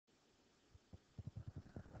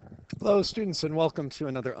Hello, students, and welcome to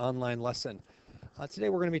another online lesson. Today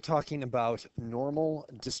we're going to be talking about normal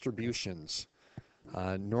distributions.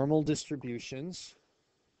 Normal distributions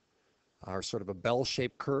are sort of a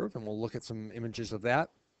bell-shaped curve, and we'll look at some images of that.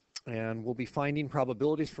 And we'll be finding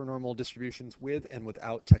probabilities for normal distributions with and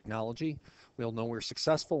without technology. We'll know we're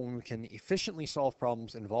successful when we can efficiently solve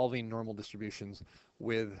problems involving normal distributions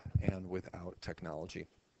with and without technology.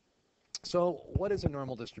 So, what is a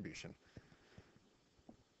normal distribution?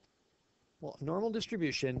 Well, normal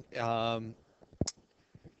distribution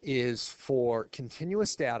is for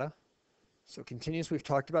continuous data. So continuous, we've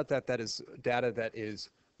talked about that. That is data that is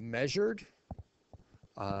measured.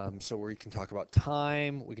 So we can talk about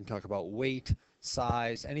time, we can talk about weight,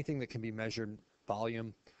 size, anything that can be measured,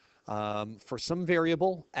 volume. For some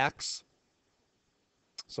variable, x,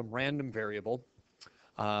 some random variable,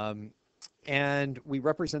 and we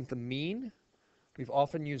represent the mean. We've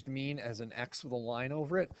often used mean as an x with a line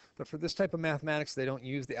over it, but for this type of mathematics, they don't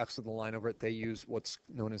use the x with a line over it. They use what's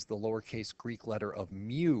known as the lowercase Greek letter of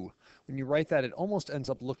mu. When you write that, it almost ends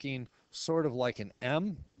up looking sort of like an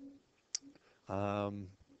M,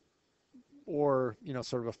 or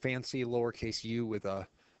sort of a fancy lowercase u with a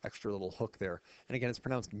extra little hook there. And again, it's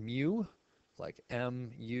pronounced mu, like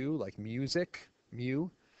M-U, like music, mu.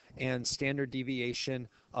 And standard deviation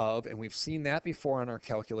of, and we've seen that before on our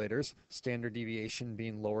calculators, standard deviation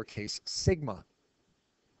being lowercase sigma.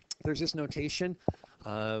 There's this notation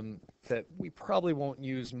that we probably won't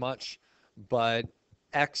use much, but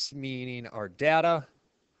x meaning our data,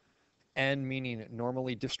 n meaning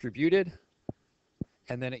normally distributed,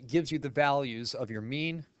 and then it gives you the values of your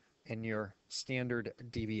mean and your standard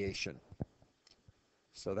deviation.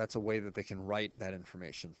 So that's a way that they can write that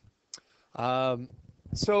information.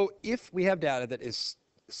 So if we have data that is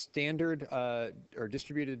standard or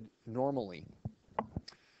distributed normally,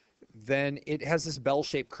 then it has this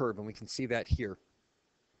bell-shaped curve, and we can see that here.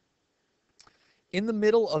 In the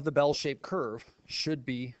middle of the bell-shaped curve should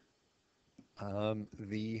be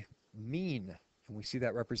the mean, and we see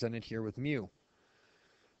that represented here with mu.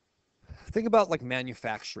 Think about like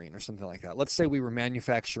manufacturing or something like that. Let's say we were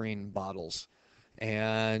manufacturing bottles,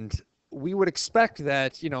 and we would expect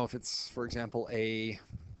that, if it's, for example, a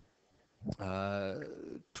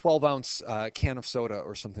 12-ounce can of soda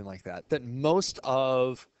or something like that, that most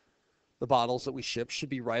of the bottles that we ship should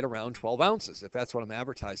be right around 12 ounces, if that's what I'm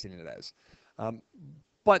advertising it as.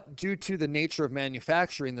 But due to the nature of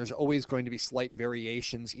manufacturing, there's always going to be slight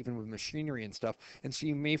variations, even with machinery and stuff. And so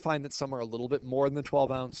you may find that some are a little bit more than the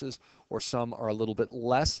 12 ounces, or some are a little bit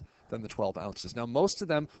less than the 12 ounces. Now, most of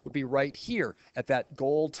them would be right here at that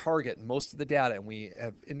goal target, most of the data, and we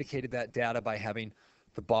have indicated that data by having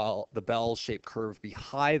the bell-shaped curve be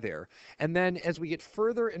high there. And then as we get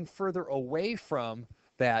further and further away from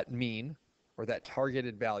that mean, or that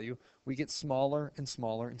targeted value, we get smaller and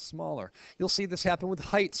smaller and smaller. You'll see this happen with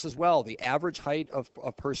heights as well. The average height of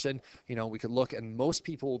a person, we could look, and most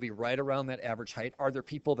people will be right around that average height. Are there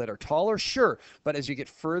people that are taller? Sure. But as you get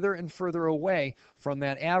further and further away from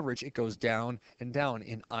that average, it goes down and down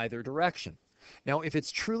in either direction. Now, if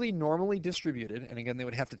it's truly normally distributed, and again, they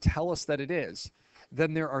would have to tell us that it is,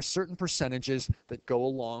 then there are certain percentages that go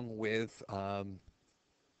along with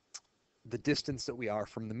the distance that we are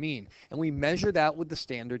from the mean. And we measure that with the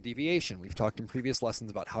standard deviation. We've talked in previous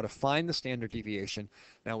lessons about how to find the standard deviation.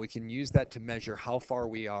 Now we can use that to measure how far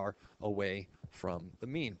we are away from the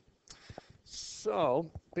mean.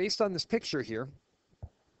 So based on this picture here,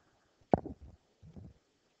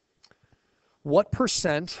 what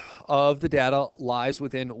percent of the data lies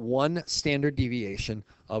within one standard deviation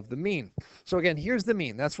of the mean? So again, here's the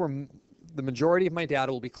mean. That's where the majority of my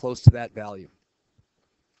data will be close to that value.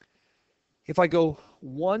 If I go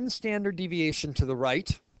one standard deviation to the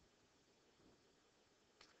right,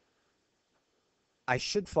 I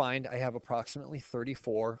should find I have approximately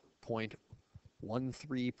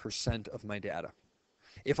 34.13% of my data.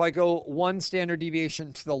 If I go one standard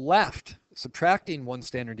deviation to the left, subtracting one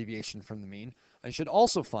standard deviation from the mean, I should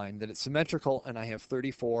also find that it's symmetrical and I have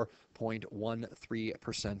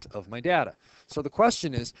 34.13% of my data. So the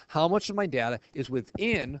question is, how much of my data is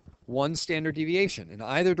within one standard deviation in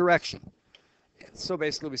either direction? So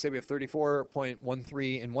basically we say we have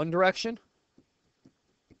 34.13 in one direction,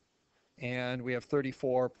 and we have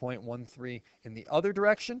 34.13 in the other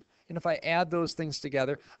direction. And if I add those things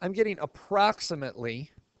together, I'm getting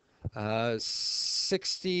approximately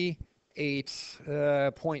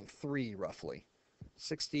 68.3 roughly.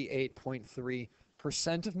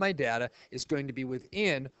 68.3% of my data is going to be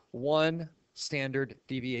within one standard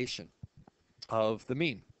deviation of the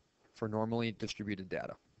mean for normally distributed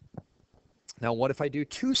data. Now, what if I do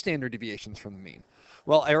 2 standard deviations from the mean?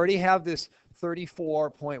 Well, I already have this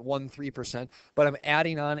 34.13%, but I'm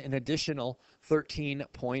adding on an additional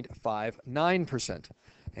 13.59%.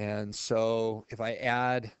 And so if I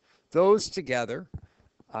add those together,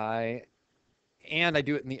 I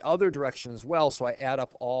do it in the other direction as well, so I add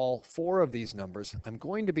up all 4 of these numbers, I'm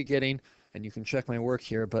going to be getting, and you can check my work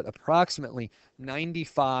here, but approximately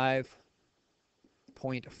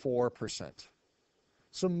 95.4%.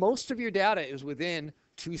 So most of your data is within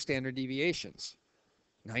 2 standard deviations.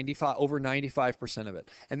 Over 95% of it.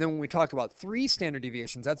 And then when we talk about 3 standard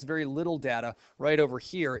deviations, that's very little data right over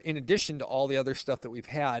here, in addition to all the other stuff that we've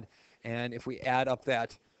had. And if we add up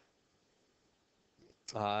that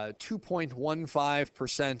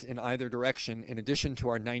 2.15% in either direction, in addition to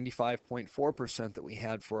our 95.4% that we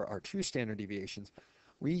had for our 2 standard deviations,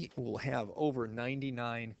 we will have over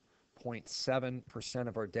 99.7%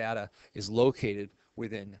 of our data is located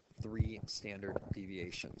within 3 standard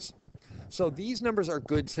deviations. So these numbers are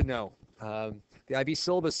good to know. The IB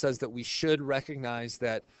syllabus says that we should recognize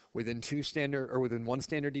that within 1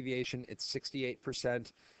 standard deviation, it's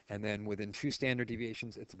 68%, and then within 2 standard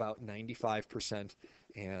deviations, it's about 95%,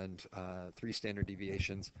 and 3 standard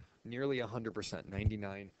deviations, nearly 100%,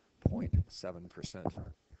 99.7%.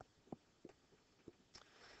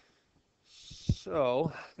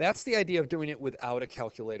 So that's the idea of doing it without a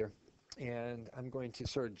calculator. And I'm going to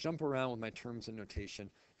sort of jump around with my terms and notation,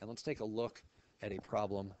 and let's take a look at a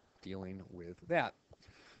problem dealing with that.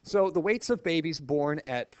 So the weights of babies born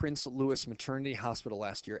at Prince Louis Maternity Hospital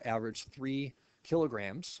last year averaged 3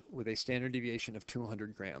 kilograms with a standard deviation of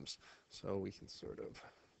 200 grams. So we can sort of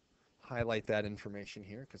highlight that information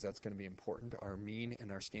here because that's going to be important, our mean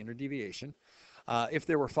and our standard deviation. If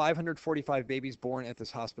there were 545 babies born at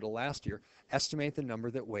this hospital last year, estimate the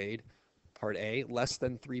number that weighed, part A, less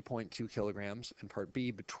than 3.2 kilograms, and part B,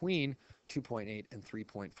 between 2.8 and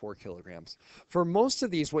 3.4 kilograms. For most of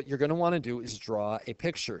these, what you're going to want to do is draw a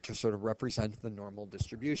picture to sort of represent the normal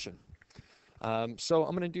distribution. So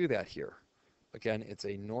I'm going to do that here. Again, it's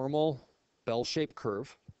a normal bell-shaped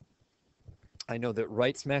curve. I know that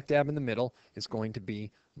right smack dab in the middle is going to be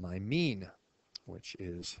my mean, which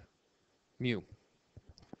is mu.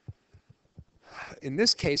 In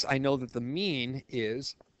this case, I know that the mean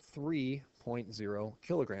is 3.0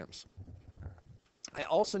 kilograms. I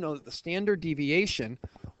also know that the standard deviation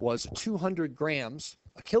was 200 grams.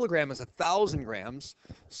 A kilogram is 1,000 grams.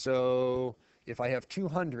 So if I have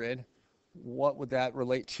 200, what would that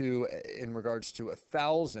relate to in regards to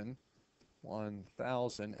 1,000?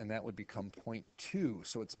 1,000, and that would become 0.2.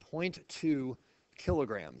 So it's 0.2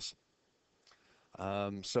 kilograms.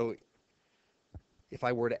 So if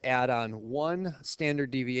I were to add on 1 standard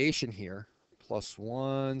deviation here, plus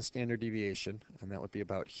 1 standard deviation, and that would be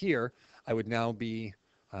about here, I would now be,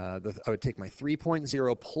 I would take my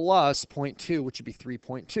 3.0 plus 0.2, which would be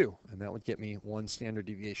 3.2, and that would get me 1 standard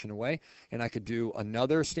deviation away. And I could do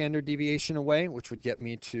another standard deviation away, which would get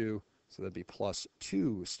me to, so that'd be plus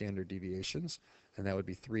 2 standard deviations, and that would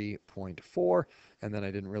be 3.4. And then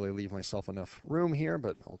I didn't really leave myself enough room here,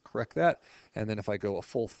 but I'll correct that. And then if I go a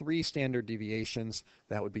full 3 standard deviations,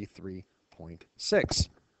 that would be 3.6.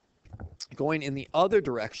 Going in the other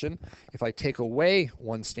direction, if I take away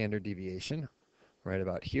 1 standard deviation, right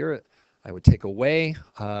about here, I would take away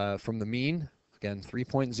from the mean, again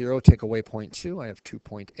 3.0, take away 0.2, I have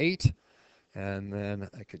 2.8, and then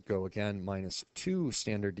I could go again minus 2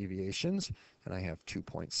 standard deviations, and I have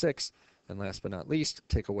 2.6, and last but not least,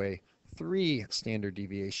 take away 3 standard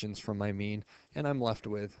deviations from my mean, and I'm left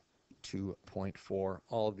with 2.4,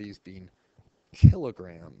 all of these being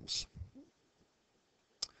kilograms.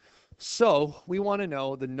 So we want to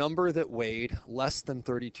know the number that weighed less than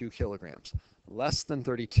 32 kilograms. Less than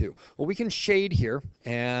 32. Well, we can shade here,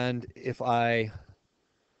 and if I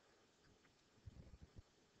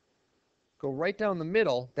go right down the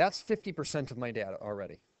middle, that's 50% of my data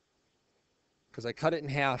already, because I cut it in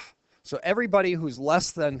half. So everybody who's less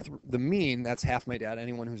than the mean, that's half my data.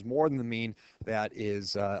 Anyone who's more than the mean, that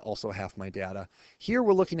is also half my data. Here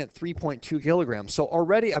we're looking at 3.2 kilograms. So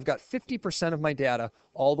already I've got 50% of my data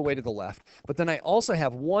all the way to the left. But then I also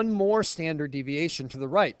have 1 more standard deviation to the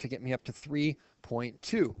right to get me up to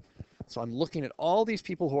 3.2. So I'm looking at all these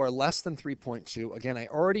people who are less than 3.2. Again, I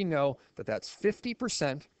already know that that's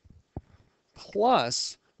 50%.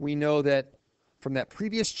 Plus, we know that from that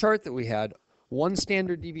previous chart that we had, 1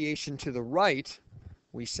 standard deviation to the right,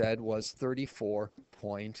 we said, was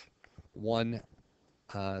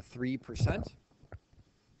 34.13%.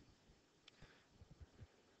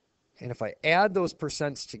 And if I add those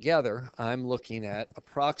percents together, I'm looking at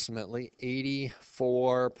approximately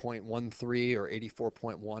 84.13 or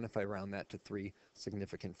 84.1 if I round that to three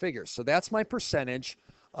significant figures. So that's my percentage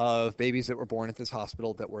of babies that were born at this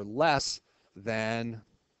hospital that were less than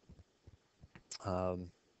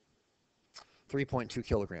 3.2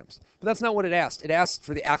 kilograms. But that's not what it asked. It asked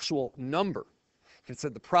for the actual number. If it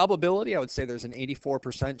said the probability, I would say there's an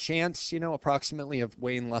 84% chance, approximately of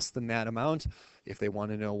weighing less than that amount. If they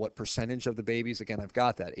want to know what percentage of the babies, again, I've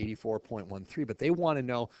got that, 84.13, but they want to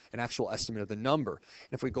know an actual estimate of the number.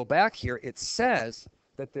 And if we go back here, it says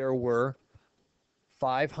that there were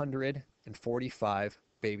 545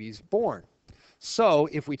 babies born. So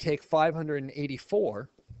if we take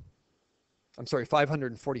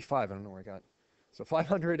 545, I don't know where I got. So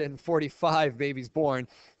 545 babies born,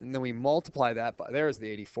 and then we multiply that by, there's the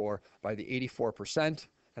 84, by the 84%, and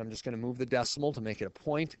I'm just going to move the decimal to make it a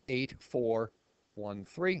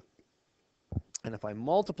 0.8413. And if I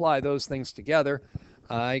multiply those things together,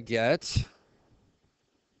 I get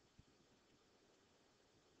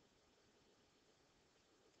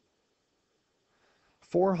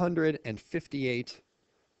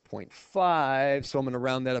 458.5, so I'm going to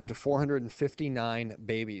round that up to 459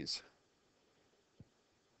 babies.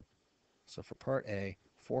 So for part A,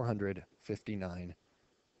 459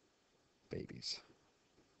 babies.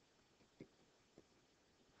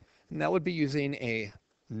 And that would be using a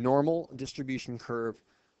normal distribution curve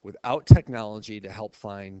without technology to help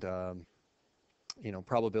find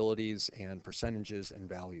probabilities and percentages and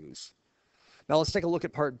values. Now let's take a look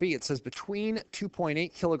at part B. It says between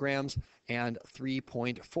 2.8 kilograms and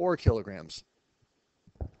 3.4 kilograms.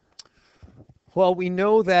 Well, we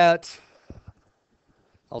know that,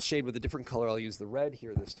 I'll shade with a different color. I'll use the red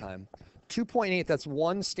here this time. 2.8, that's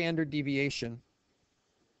one standard deviation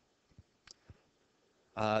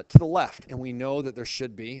to the left. And we know that there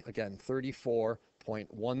should be, again,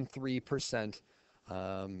 34.13%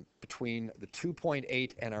 between the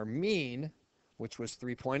 2.8 and our mean, which was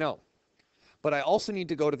 3.0. But I also need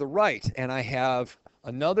to go to the right, and I have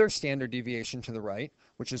another standard deviation to the right,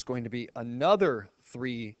 which is going to be another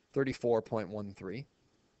 34.13,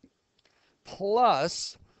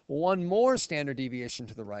 plus one more standard deviation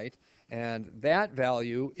to the right, and that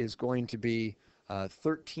value is going to be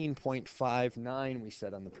 13.59, we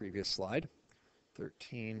said on the previous slide.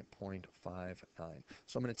 13.59.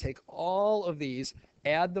 So I'm going to take all of these,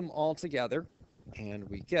 add them all together, and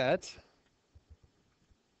we get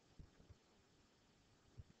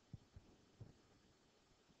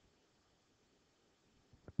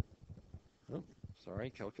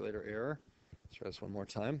 'Sorry, calculator error. Let's try this one more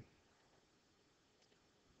time.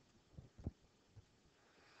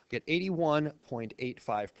 Get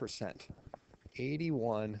 81.85%.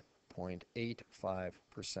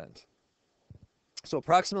 81.85%. So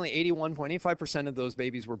approximately 81.85% of those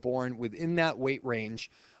babies were born within that weight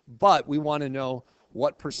range, but we want to know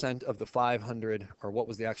what percent of the 500, or what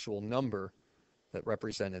was the actual number that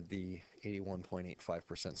represented the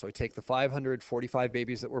 81.85%. So I take the 545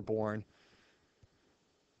 babies that were born,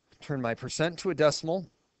 turn my percent to a decimal,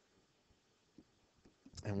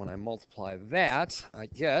 and when I multiply that, I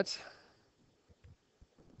get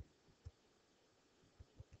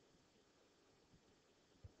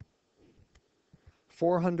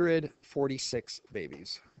 446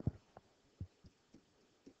 babies.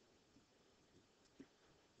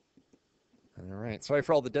 All right, sorry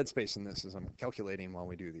for all the dead space in this as I'm calculating while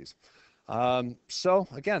we do these. So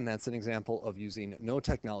again, that's an example of using no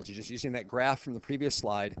technology, just using that graph from the previous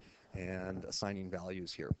slide and assigning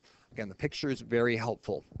values here. Again, the picture is very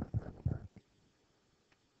helpful.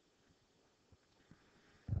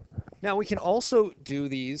 Now we can also do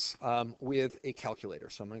these with a calculator.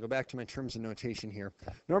 So I'm going to go back to my terms of notation here.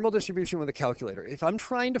 Normal distribution with a calculator. If I'm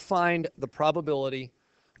trying to find the probability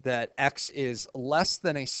that x is less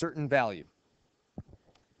than a certain value,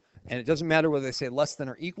 and it doesn't matter whether they say less than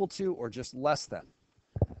or equal to or just less than.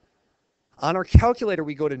 On our calculator,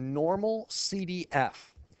 we go to normal CDF.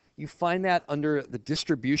 You find that under the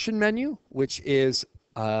distribution menu, which is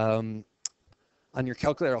on your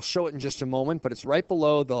calculator. I'll show it in just a moment, but it's right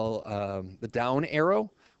below the down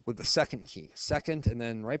arrow with the second key. Second, and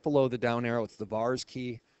then right below the down arrow, it's the VARS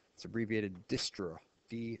key. It's abbreviated DISTR,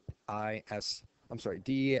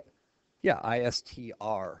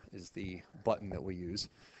 ISTR is the button that we use.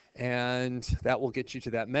 And that will get you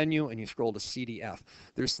to that menu, and you scroll to CDF.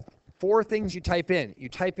 There's 4 things you type in. You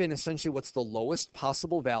type in essentially what's the lowest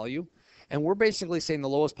possible value, and we're basically saying the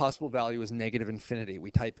lowest possible value is negative infinity.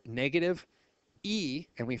 We type negative E,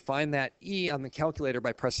 and we find that E on the calculator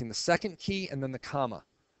by pressing the second key and then the comma.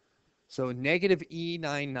 So negative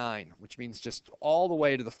E99, which means just all the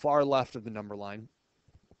way to the far left of the number line.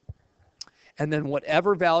 And then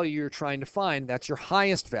whatever value you're trying to find, that's your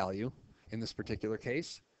highest value in this particular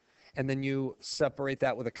case. And then you separate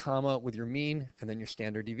that with a comma with your mean and then your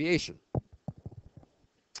standard deviation.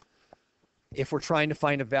 If we're trying to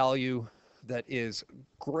find a value that is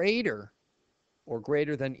greater or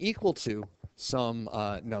greater than equal to some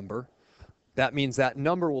number, that means that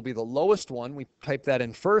number will be the lowest one. We type that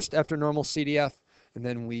in first after normal CDF, and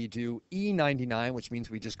then we do E99, which means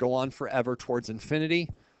we just go on forever towards infinity.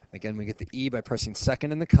 Again, we get the E by pressing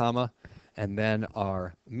second in the comma, and then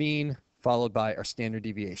our mean followed by our standard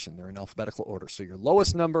deviation. They're in alphabetical order. So your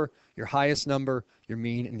lowest number, your highest number, your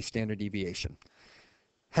mean, and your standard deviation.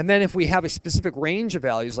 And then if we have a specific range of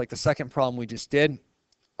values, like the second problem we just did,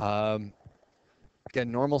 again,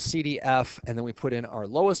 normal CDF, and then we put in our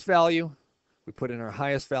lowest value, we put in our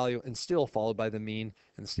highest value, and still followed by the mean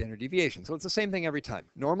and the standard deviation. So it's the same thing every time.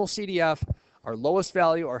 Normal CDF, our lowest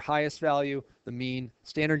value, our highest value, the mean,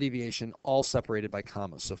 standard deviation, all separated by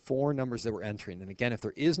commas. So 4 numbers that we're entering. And again, if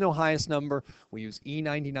there is no highest number, we use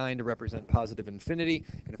E99 to represent positive infinity.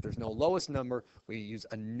 And if there's no lowest number, we use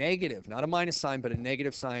a negative, not a minus sign, but a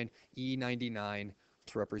negative sign, E99,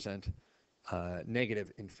 to represent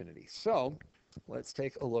negative infinity. So let's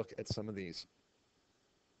take a look at some of these.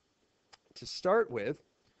 To start with,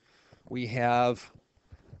 we have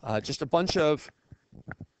just a bunch of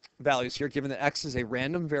values here, given that x is a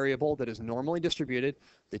random variable that is normally distributed.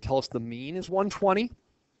 They tell us the mean is 120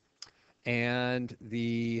 and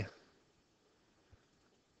the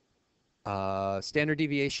standard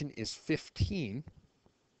deviation is 15.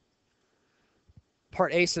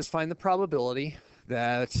 Part A says find the probability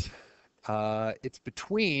that it's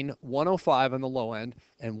between 105 on the low end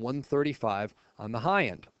and 135 on the high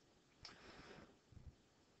end.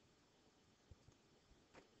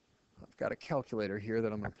 Got a calculator here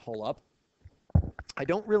that I'm going to pull up. I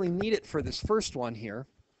don't really need it for this first one here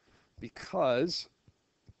because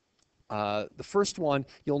the first one,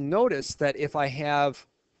 you'll notice that if I have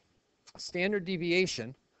standard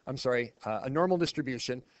deviation, a normal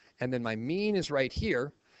distribution, and then my mean is right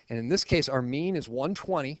here, and in this case our mean is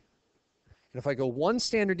 120, and if I go one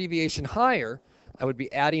standard deviation higher, I would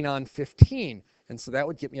be adding on 15, and so that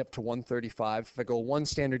would get me up to 135. If I go one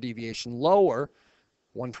standard deviation lower,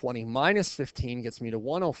 120 minus 15 gets me to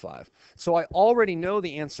 105. So I already know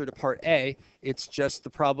the answer to part A. It's just the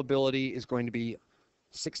probability is going to be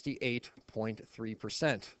 68.3%.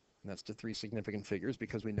 And that's to 3 significant figures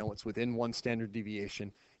because we know it's within 1 standard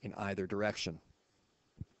deviation in either direction.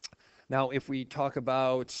 Now, if we talk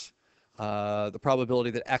about the probability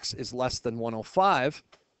that x is less than 105,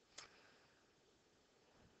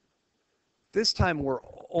 this time we're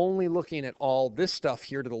only looking at all this stuff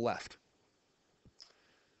here to the left.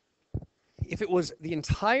 If it was the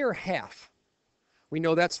entire half, we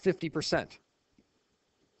know that's 50%.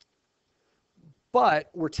 But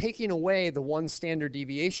we're taking away the 1 standard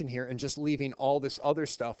deviation here and just leaving all this other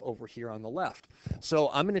stuff over here on the left. So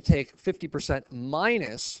I'm going to take 50%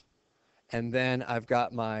 minus, and then I've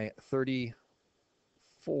got my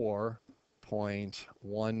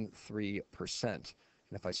 34.13%. And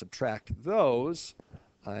if I subtract those,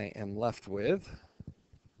 I am left with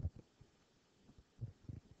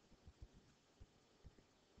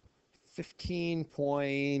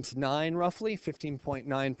 15.9 roughly.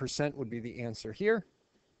 15.9% would be the answer here.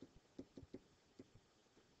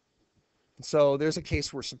 So there's a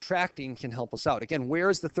case where subtracting can help us out. Again, where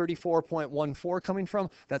is the 34.14 coming from?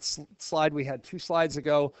 That slide we had 2 slides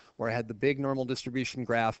ago where I had the big normal distribution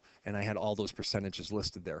graph and I had all those percentages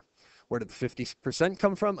listed there. Where did the 50%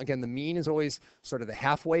 come from? Again, the mean is always sort of the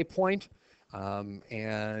halfway point.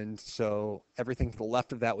 And so everything to the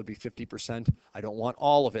left of that would be 50%. I don't want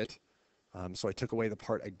all of it. So I took away the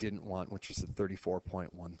part I didn't want, which is the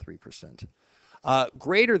 34.13%.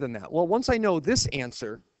 Greater than that. Well, once I know this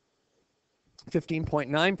answer,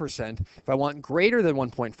 15.9%, if I want greater than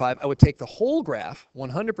 1.5, I would take the whole graph,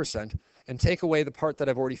 100%, and take away the part that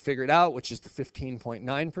I've already figured out, which is the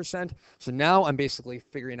 15.9%. So now I'm basically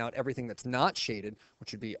figuring out everything that's not shaded,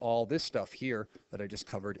 which would be all this stuff here that I just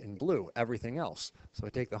covered in blue, everything else. So I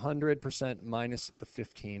take the 100% minus the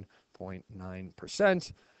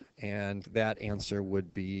 15.9%, and that answer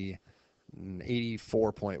would be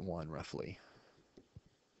 84.1 roughly.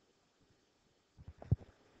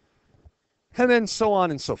 And then so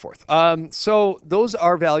on and so forth. So those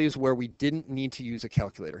are values where we didn't need to use a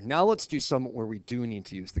calculator. Now let's do some where we do need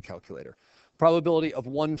to use the calculator. Probability of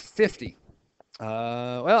 150.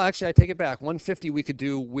 Well, actually, I take it back. 150 we could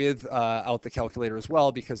do without the calculator as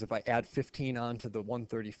well, because if I add 15 onto the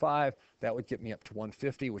 135, that would get me up to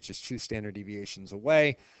 150, which is 2 standard deviations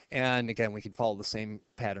away. And again, we could follow the same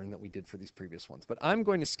pattern that we did for these previous ones. But I'm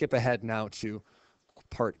going to skip ahead now to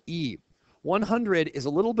part E. 100 is a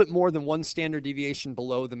little bit more than 1 standard deviation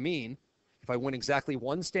below the mean. If I went exactly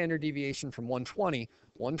 1 standard deviation from 120,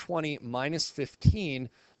 120 minus 15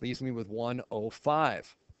 leaves me with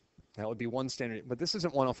 105. That would be 1 standard, but this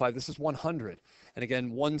isn't 105, this is 100. And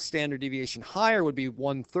again, 1 standard deviation higher would be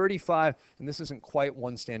 135, and this isn't quite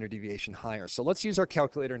 1 standard deviation higher. So let's use our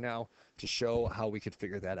calculator now to show how we could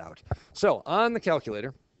figure that out. So on the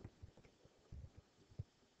calculator,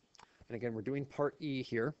 and again, we're doing part E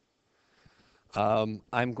here.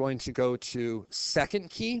 I'm going to go to second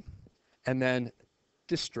key and then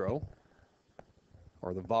distro,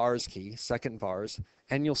 or the vars key, second vars,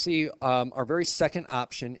 and you'll see our very second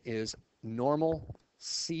option is normal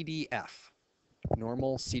CDF.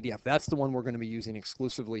 Normal CDF. That's the one we're going to be using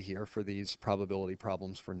exclusively here for these probability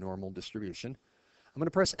problems for normal distribution. I'm going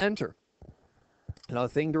to press enter. Another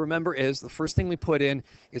thing to remember is the first thing we put in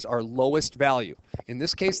is our lowest value. In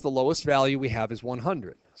this case, the lowest value we have is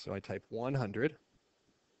 100. So I type 100.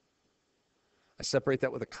 I separate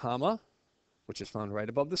that with a comma, which is found right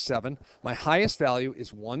above the 7. My highest value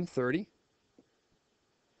is 130.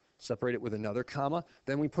 Separate it with another comma.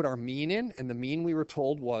 Then we put our mean in, and the mean we were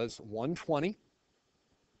told was 120.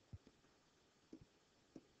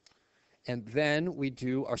 And then we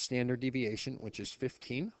do our standard deviation, which is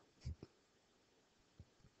 15.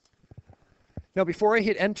 Now, before I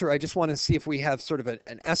hit enter, I just want to see if we have sort of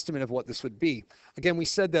an estimate of what this would be. Again, we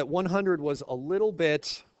said that 100 was a little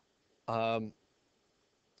bit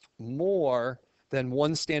more than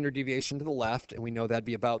 1 standard deviation to the left, and we know that'd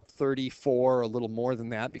be about 34, or a little more than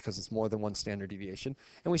that, because it's more than 1 standard deviation.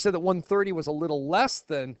 And we said that 130 was a little less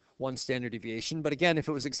than 1 standard deviation, but again, if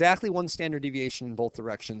it was exactly 1 standard deviation in both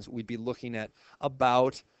directions, we'd be looking at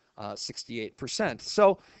about 68%.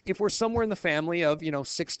 So if we're somewhere in the family of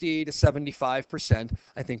 60 to 75%,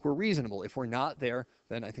 I think we're reasonable. If we're not there,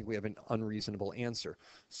 then I think we have an unreasonable answer.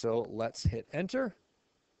 So let's hit enter,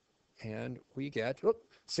 and we get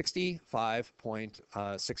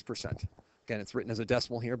 65.6%. Again, it's written as a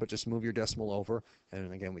decimal here, but just move your decimal over,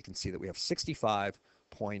 and again, we can see that we have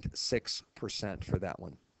 65.6% for that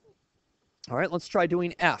one. All right, let's try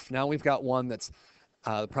doing F. Now we've got one that's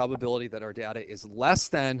the probability that our data is less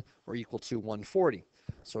than or equal to 140.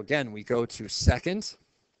 So again, we go to second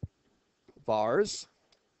vars,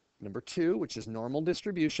 number 2, which is normal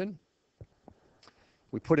distribution.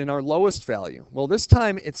 We put in our lowest value. Well, this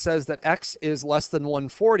time it says that x is less than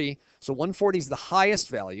 140, so 140 is the highest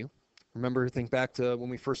value. Remember, think back to when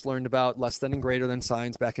we first learned about less than and greater than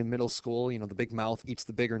signs back in middle school. The big mouth eats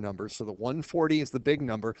the bigger number. So the 140 is the big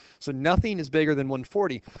number. So nothing is bigger than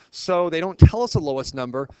 140. So they don't tell us the lowest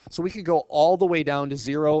number. So we could go all the way down to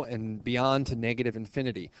 0 and beyond to negative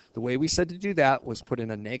infinity. The way we said to do that was put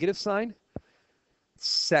in a negative sign,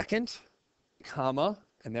 second, comma,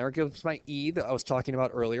 and there gives my E that I was talking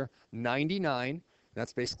about earlier, 99.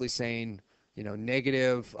 That's basically saying,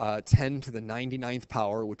 negative 10 to the 99th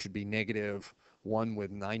power, which would be negative 1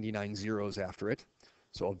 with 99 zeros after it.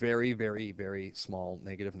 So a very, very, very small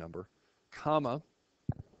negative number, comma.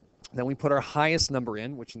 Then we put our highest number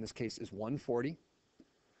in, which in this case is 140,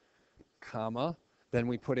 comma. Then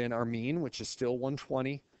we put in our mean, which is still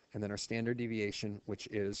 120, and then our standard deviation, which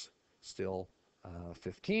is still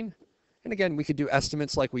 15. And again, we could do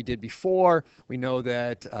estimates like we did before. We know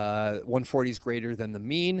that 140 is greater than the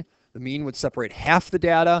mean. The mean would separate half the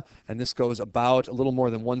data, and this goes about a little more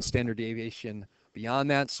than 1 standard deviation beyond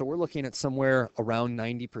that. So we're looking at somewhere around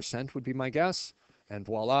 90% would be my guess. And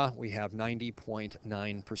voila, we have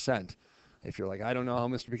 90.9%. If you're like, I don't know how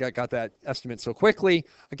Mr. Piquet got that estimate so quickly,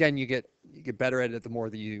 again, you get better at it the more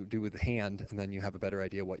that you do with the hand, and then you have a better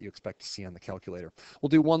idea what you expect to see on the calculator. We'll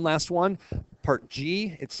do one last one. Part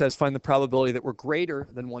G, it says find the probability that we're greater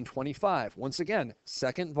than 125. Once again,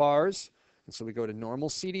 second vars, and so we go to normal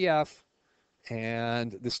CDF,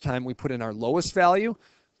 and this time we put in our lowest value.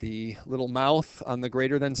 The little mouth on the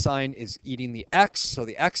greater than sign is eating the x, so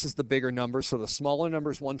the x is the bigger number, so the smaller number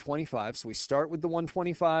is 125. So we start with the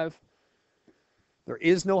 125. There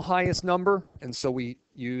is no highest number, and so we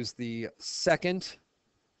use the second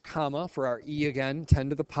comma for our E again, 10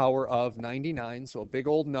 to the power of 99, so a big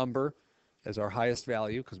old number as our highest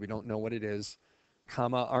value because we don't know what it is,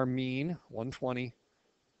 comma our mean, 120,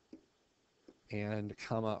 and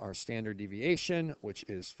comma our standard deviation, which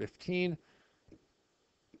is 15.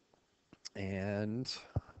 And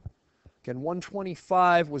Again,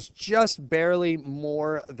 125 was just barely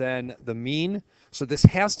more than the mean. So this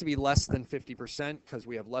has to be less than 50% because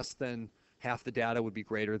we have less than half the data would be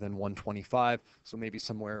greater than 125. So maybe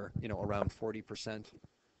somewhere, around 40%,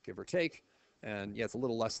 give or take. And yeah, it's a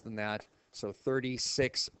little less than that. So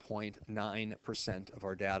 36.9% of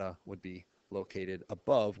our data would be located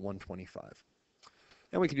above 125.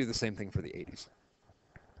 And we can do the same thing for the 80s.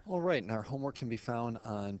 All right, and our homework can be found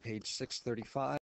on page 635.